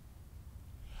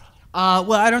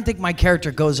 Well, I don't think my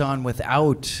character goes on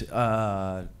without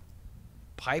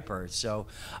Piper. So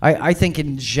I think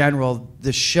in general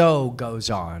the show goes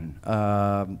on,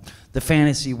 the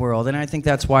fantasy world, and I think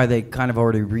that's why they kind of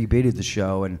already rebooted the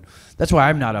show, and that's why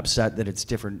I'm not upset that it's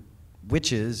different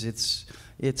witches.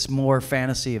 It's more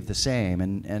fantasy of the same,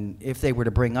 and if they were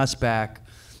to bring us back,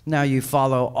 now you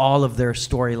follow all of their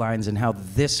storylines and how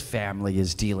this family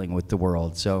is dealing with the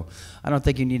world. So I don't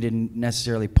think you need to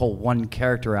necessarily pull one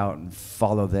character out and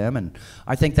follow them, and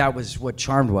I think that was what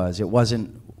Charmed was. It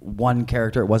wasn't one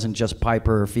character. It wasn't just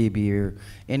Piper or Phoebe or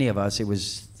any of us. It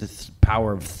was the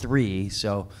power of three.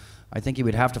 So I think you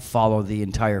would have to follow the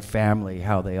entire family,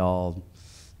 how they all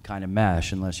kind of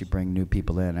mesh, unless you bring new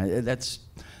people in. That's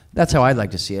how I'd like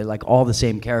to see it. Like all the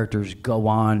same characters go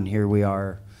on. Here we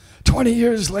are, 20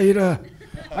 years later.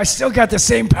 I still got the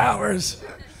same powers.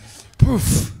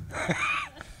 Poof.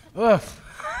 Oof.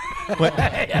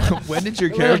 When did your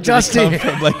Little character Dusty. come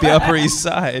from like the Upper East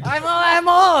Side? I'm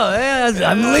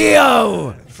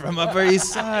Leo. From Upper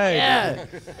East Side. Yeah.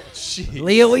 Jeez.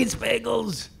 Leo eats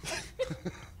bagels.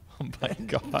 Oh my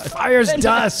God. Fires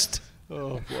dust.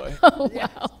 Oh boy. Oh,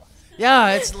 wow.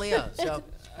 Yeah, it's Leo. So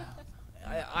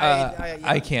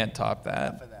I can't top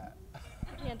that.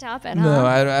 Can't top it, huh? No,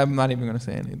 I'm not even going to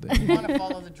say anything. You want to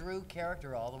follow the Drew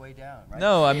character all the way down, right?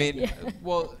 No, I mean,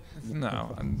 well,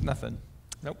 no, nothing.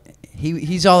 Nope.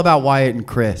 He's all about Wyatt and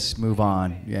Chris. Move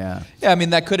on. Yeah. Yeah, I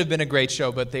mean that could have been a great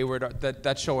show, but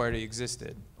that show already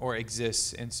existed or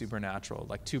exists in Supernatural,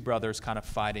 like two brothers kind of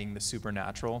fighting the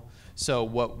supernatural. So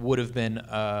what would have been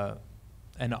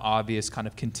an obvious kind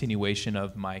of continuation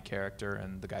of my character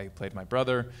and the guy who played my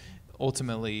brother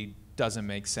ultimately doesn't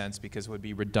make sense because it would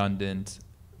be redundant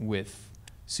with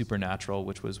Supernatural,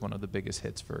 which was one of the biggest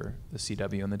hits for the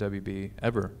CW and the WB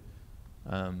ever.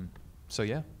 So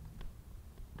yeah.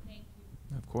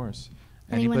 Of course.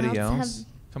 Anyone Anybody else else?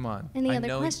 have Come on. Any I other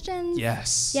know questions?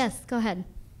 Yes. Yes, go ahead.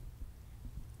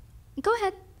 Go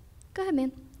ahead. Go ahead,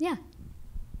 man. Yeah.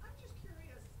 I'm just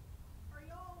curious, are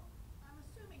y'all, I'm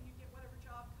assuming you get whatever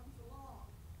job comes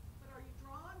along, but are you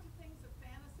drawn to things of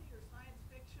fantasy or science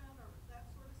fiction or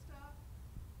that sort of stuff?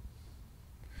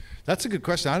 That's a good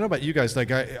question. I don't know about you guys.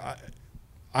 Like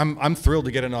I'm thrilled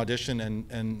to get an audition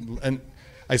and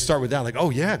I start with that, like, oh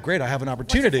yeah, great, I have an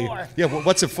opportunity. What's it for? Yeah,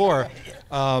 what's it for?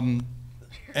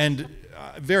 And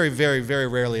very, very, very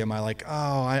rarely am I like,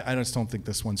 oh, I just don't think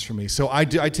this one's for me. So I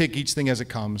take each thing as it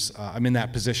comes. I'm in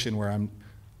that position where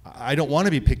I don't want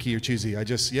to be picky or choosy.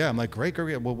 I'm like, great,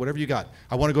 well, whatever you got.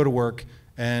 I want to go to work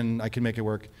and I can make it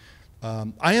work.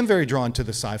 I am very drawn to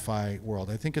the sci-fi world.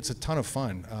 I think it's a ton of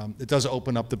fun. It does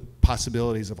open up the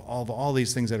possibilities of all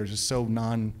these things that are just so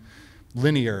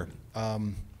non-linear.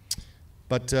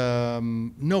 But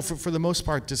no, for the most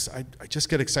part, I just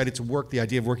get excited to work. The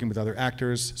idea of working with other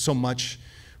actors, so much.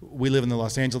 We live in the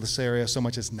Los Angeles area, so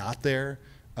much is not there.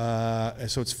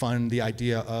 So it's fun. The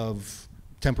idea of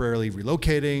temporarily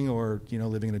relocating or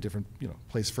living in a different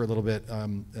place for a little bit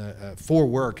for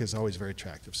work is always very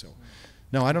attractive. So,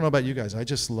 no, I don't know about you guys. I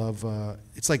just love.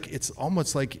 It's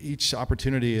almost like each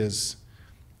opportunity is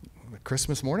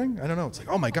Christmas morning. I don't know. It's like,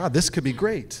 oh my God, this could be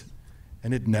great.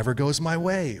 And it never goes my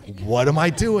way. What am I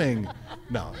doing?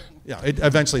 No, yeah, it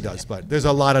eventually does, but there's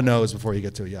a lot of no's before you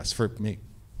get to a yes for me.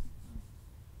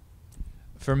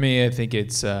 For me, I think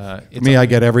it's For me, I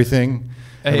get everything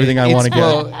I want to get.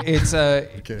 Well, it's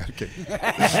Okay.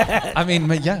 I mean,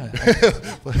 yeah,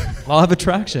 law of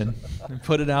attraction.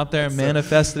 Put it out there and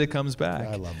manifest that it comes back.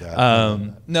 I love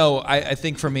that. No, I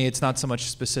think for me, it's not so much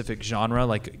specific genre.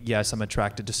 Like, yes, I'm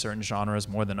attracted to certain genres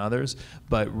more than others,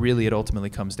 but really it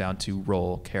ultimately comes down to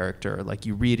role, character. Like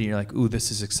you read and you're like, ooh, this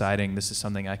is exciting. This is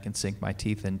something I can sink my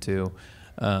teeth into.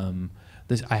 I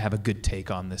have a good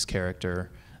take on this character.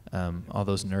 All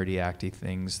those nerdy, acty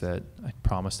things that I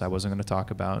promised I wasn't going to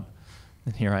talk about.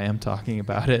 And here I am talking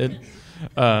about it.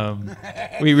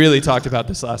 We really talked about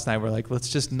this last night. We're like, let's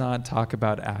just not talk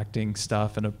about acting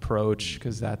stuff and approach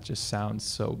because that just sounds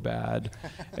so bad.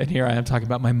 And here I am talking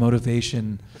about my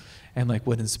motivation and like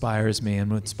what inspires me and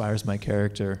what inspires my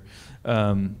character.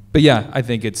 But yeah, I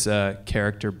think it's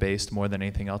character based more than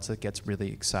anything else that gets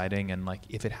really exciting. And like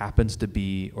if it happens to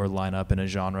be or line up in a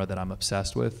genre that I'm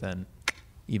obsessed with, then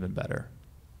even better.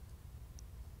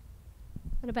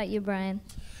 What about you, Brian?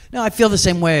 No, I feel the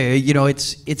same way.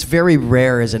 It's very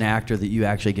rare as an actor that you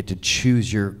actually get to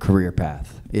choose your career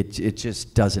path. It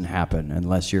just doesn't happen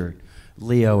unless you're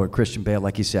Leo or Christian Bale,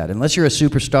 like you said. Unless you're a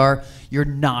superstar, you're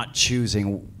not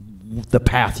choosing the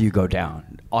path you go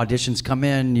down. Auditions come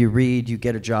in, you read, you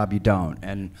get a job, you don't.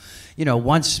 And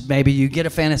once maybe you get a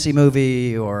fantasy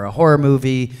movie or a horror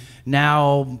movie,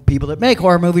 now people that make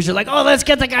horror movies are like, oh, let's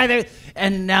get the guy there.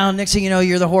 And now next thing you know,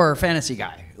 you're the horror fantasy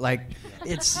guy. Like,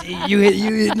 it's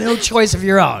you no choice of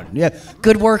your own. Yeah,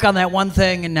 good work on that one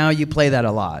thing, and now you play that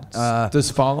a lot. Does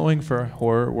following for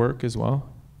horror work as well?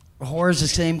 Horror's the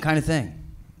same kind of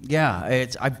thing. Yeah,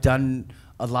 I've done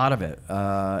a lot of it,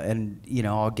 and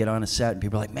I'll get on a set and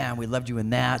people are like, man, we loved you in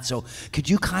that. So could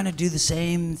you kind of do the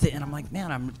same thing? And I'm like,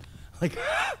 man, I'm like.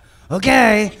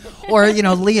 Okay, or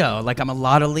Leo. Like I'm a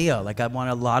lot of Leo. Like I want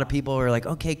a lot of people who are like,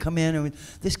 okay, come in. And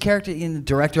this character, the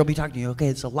director will be talking to you. Okay,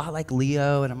 it's a lot like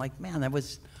Leo, and I'm like, man, that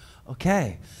was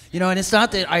okay. And it's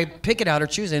not that I pick it out or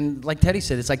choose. And like Teddy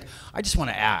said, it's like I just want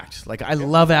to act. Like I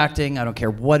love acting. I don't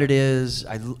care what it is.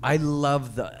 I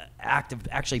love the act of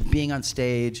actually being on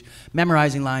stage,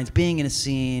 memorizing lines, being in a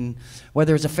scene,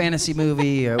 whether it's a fantasy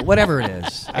movie or whatever it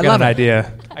is. I got an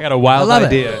idea. I got a wild I love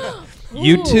idea.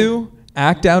 You two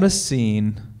act out a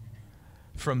scene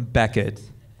from Beckett.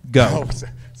 Go.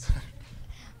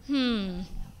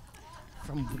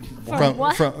 From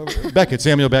what? From Beckett,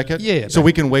 Samuel Beckett. Yeah, So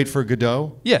we can wait for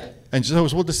Godot. Yeah. And so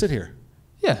we'll just sit here.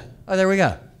 Yeah. Oh, there we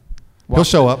go. He'll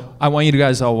show up. I want you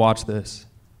guys all watch this.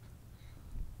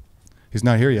 He's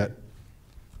not here yet.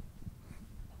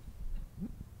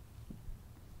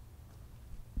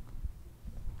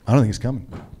 I don't think he's coming.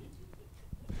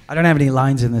 I don't have any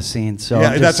lines in this scene, so Yeah,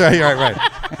 I'm that's just- right.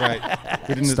 Right.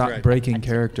 We didn't Stop right. breaking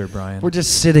character, Brian. We're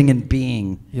just sitting and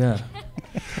being. Yeah.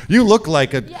 You look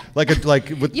like with You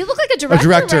look like a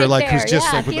director, right like there. who's just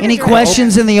yeah, like with theater Any director.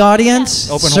 questions in the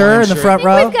audience, Open sir, Hawaiian in the shirt. front I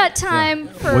row? think we've got time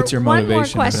for What's your one more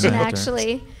motivation for the question, actor?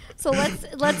 actually. So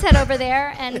let's head over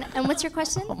there. And what's your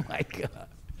question? Oh my God.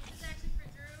 It's actually for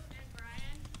Drew and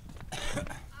Brian.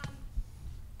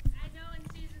 I know in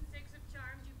season 6 of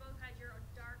Charmed, you both had your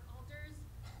dark alters.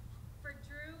 For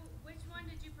Drew, which one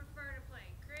did you prefer to play?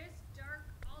 Chris, dark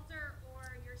alter,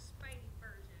 or your Spidey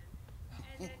version?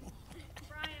 And then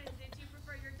Brian, did you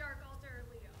prefer your dark alter or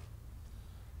Leo?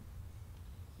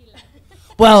 He left.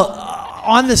 Well,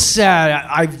 on the set,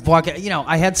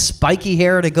 I had spiky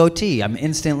hair and a goatee. I'm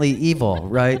instantly evil,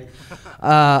 right?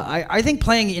 I think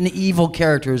playing an evil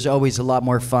character is always a lot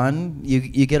more fun.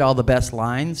 You get all the best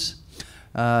lines.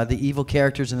 The evil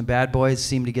characters and the bad boys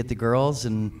seem to get the girls,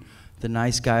 and the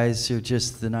nice guys are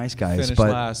just the nice guys. Finish but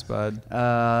last, bud.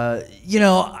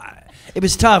 it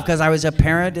was tough because I was a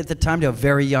parent at the time to a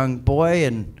very young boy,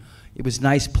 and it was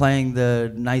nice playing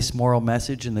the nice moral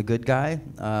message and the good guy.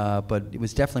 But it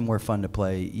was definitely more fun to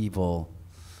play evil.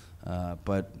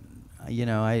 But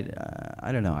I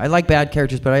don't know. I like bad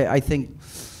characters, but I think,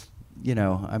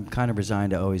 I'm kind of resigned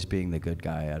to always being the good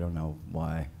guy. I don't know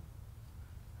why.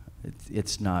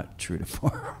 It's not true to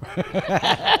form.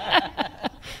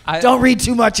 Don't read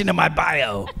too much into my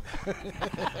bio.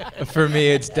 For me,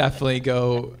 it's definitely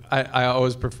I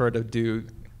always prefer to do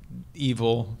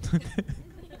evil.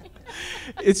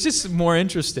 It's just more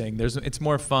interesting. It's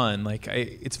more fun.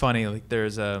 It's funny. Like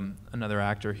there's another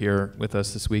actor here with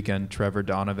us this weekend, Trevor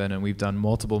Donovan, and we've done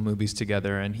multiple movies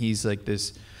together. And he's like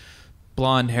this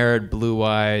blonde-haired,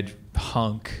 blue-eyed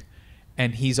hunk,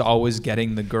 and he's always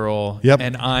getting the girl. Yep.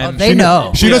 And I'm. They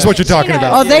know. She knows what you're talking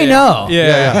about. Oh, they know.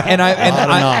 Yeah. And A lot of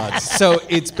nods. So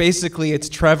it's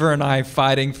Trevor and I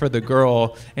fighting for the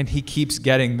girl, and he keeps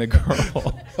getting the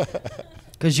girl.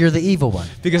 Because you're the evil one.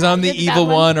 Because I'm the You're the bad evil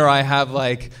one? one, or I have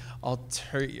like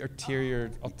alternative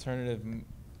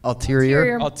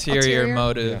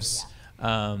motives.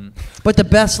 But the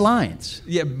best lines.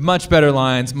 Yeah, much better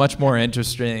lines, much more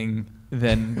interesting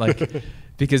than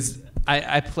because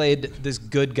I played this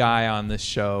good guy on this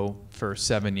show for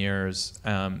 7 years.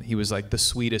 He was like the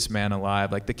sweetest man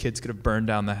alive. Like the kids could have burned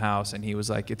down the house, and he was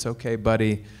like, "It's okay,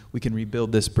 buddy. We can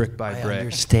rebuild this brick by I brick."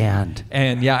 understand.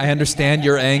 And yeah, I understand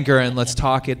your anger, and let's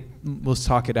talk it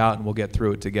out, and we'll get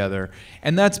through it together.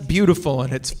 And that's beautiful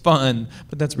and it's fun,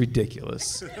 but that's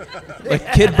ridiculous.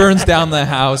 Like kid burns down the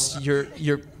house,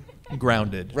 you're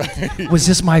grounded. Was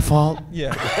this my fault?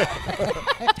 Yeah.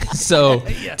 So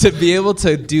to be able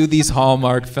to do these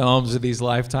Hallmark films or these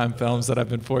Lifetime films that I've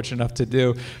been fortunate enough to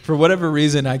do, for whatever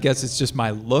reason, I guess it's just my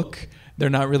look. They're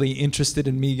not really interested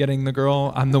in me getting the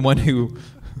girl. I'm the one who,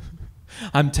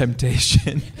 I'm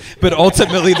temptation, but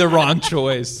ultimately the wrong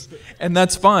choice. And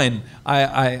that's fine.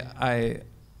 I'll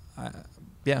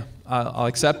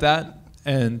accept that,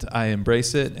 and I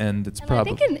embrace it, and it's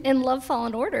probably. I think in Love, Fall,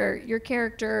 and Order, your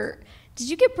character. Did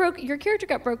you get broke? Your character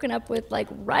got broken up with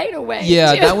right away.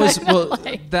 Yeah, too. that was I know, well.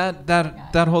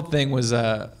 That whole thing was.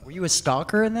 Were you a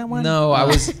stalker in that one? No, I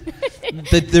was.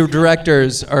 The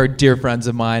directors are dear friends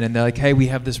of mine, and they're like, "Hey, we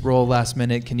have this role last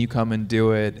minute. Can you come and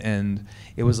do it?" And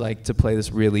it was like to play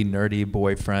this really nerdy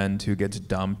boyfriend who gets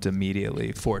dumped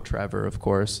immediately for Trevor, of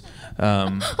course.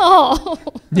 Oh.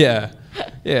 Yeah.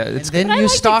 It's Then But I you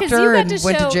liked it stalked 'cause you her got and to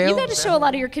went to show- jail? You got to show a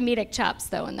lot of your comedic chops,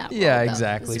 though, in that. Yeah, role, though.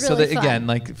 exactly. It was So really that fun. again,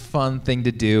 like fun thing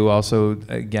to do. Also,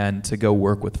 again, to go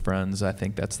work with friends. I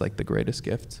think that's like the greatest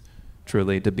gift,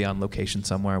 truly, to be on location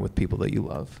somewhere with people that you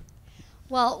love.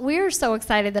 Well, we're so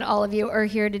excited that all of you are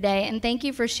here today, and thank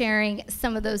you for sharing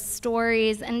some of those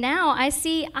stories. And now I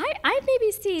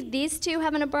maybe see these two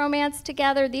having a bromance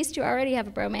together. These two already have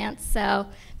a bromance, so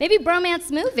maybe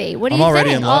bromance movie. What do I'm you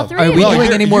already think? in All love. three Are of we you? Well, doing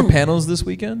you're- any more you- panels this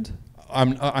weekend? I'm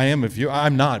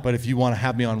not, but if you want to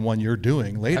have me on one you're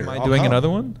doing later. Am I I'll doing come. another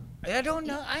one? I don't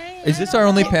know. Is this our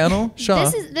only panel, Shaw?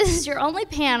 This is your only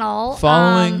panel.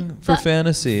 Following for but-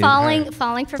 fantasy. Falling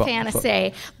for Fa-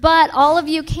 fantasy. But all of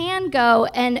you can go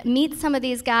and meet some of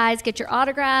these guys, get your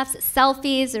autographs,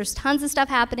 selfies. There's tons of stuff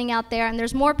happening out there, and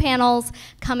there's more panels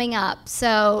coming up.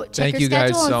 So check Thank your you guys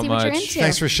schedule and so see what you're much. into.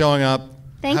 Thanks for showing up.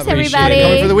 Thanks, Have a- everybody.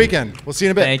 Coming for the weekend. We'll see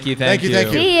you in a bit. Thank you. Thank you.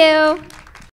 See you.